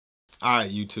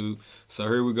Alright, YouTube, so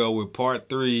here we go with part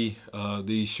 3 of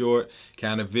the short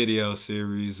kind of video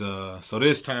series. So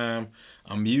this time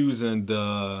I'm using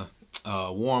the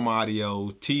Warm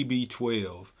Audio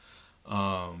TB12,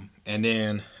 and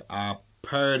then I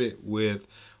paired it with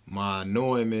my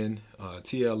Neumann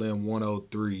TLM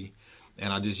 103,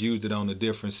 and I just used it on the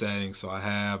different settings. So I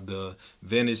have the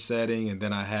vintage setting, and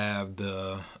then I have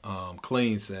the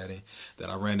clean setting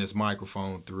that I ran this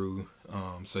microphone through,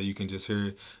 so you can just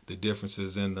hear the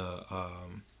differences in the,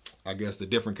 I guess, the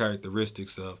different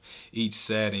characteristics of each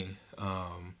setting.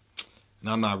 And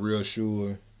I'm not real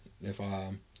sure if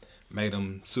I made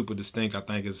them super distinct. I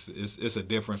think it's a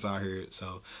difference out here.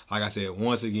 So like I said,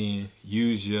 once again,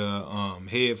 use your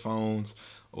headphones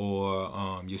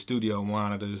or your studio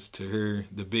monitors to hear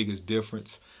the biggest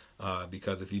difference,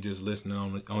 because if you just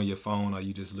listening on your phone, or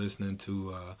you just listening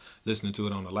to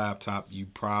it on the laptop, you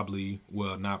probably,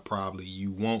 well, not probably,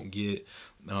 you won't get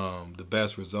the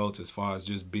best results as far as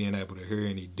just being able to hear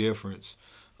any difference.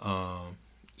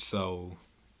 So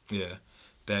yeah,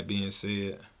 that being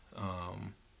said,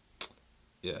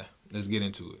 yeah, let's get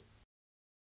into it.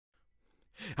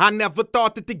 I never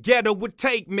thought that the ghetto would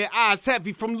take me. Eyes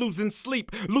heavy from losing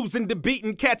sleep, losing the beat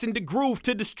and catching the groove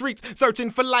to the streets, searching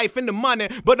for life and the money.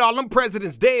 But all them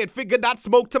presidents dead. Figured I'd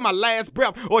smoke to my last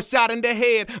breath or shot in the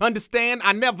head. Understand,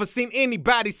 I never seen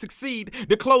anybody succeed.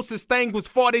 The closest thing was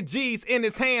 40 G's in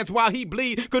his hands while he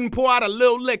bleed. Couldn't pour out a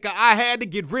little liquor, I had to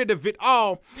get rid of it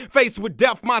all. Faced with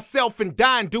death myself and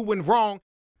dying doing wrong.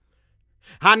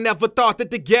 I never thought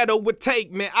that the ghetto would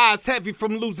take me. Eyes heavy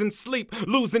from losing sleep,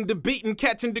 losing the beat and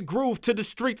catching the groove to the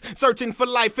streets, searching for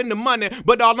life and the money.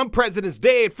 But all them presidents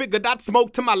dead. Figured I'd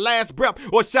smoke to my last breath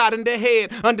or shot in the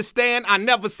head. Understand, I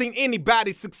never seen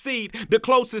anybody succeed. The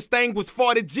closest thing was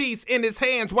 40 G's in his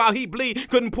hands while he bleed.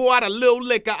 Couldn't pour out a little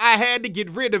liquor, I had to get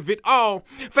rid of it all.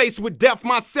 Faced with death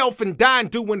myself and dying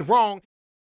doing wrong.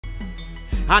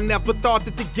 I never thought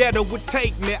that the ghetto would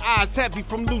take me. Eyes heavy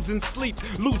from losing sleep,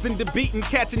 losing the beat and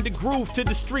catching the groove to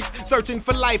the streets, searching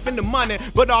for life and the money.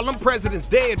 But all them presidents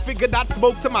dead. Figured I'd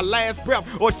smoke to my last breath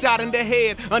or shot in the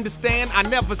head. Understand, I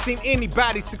never seen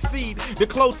anybody succeed. The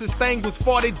closest thing was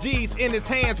 40 G's in his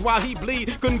hands while he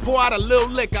bleed. Couldn't pour out a little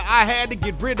liquor, I had to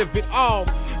get rid of it all.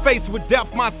 Faced with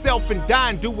death myself and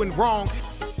dying doing wrong.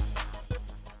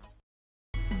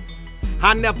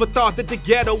 I never thought that the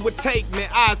ghetto would take me.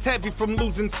 Eyes heavy from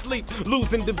losing sleep,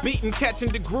 losing the beat and catching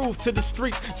the groove to the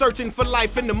streets, searching for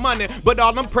life and the money. But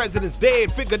all them presidents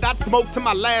dead. Figured I'd smoke to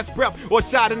my last breath or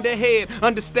shot in the head.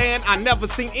 Understand, I never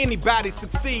seen anybody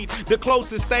succeed. The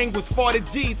closest thing was 40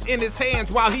 G's in his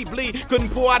hands while he bleed. Couldn't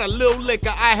pour out a little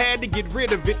liquor, I had to get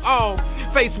rid of it all.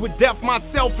 Faced with death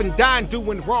myself and dying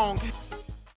doing wrong.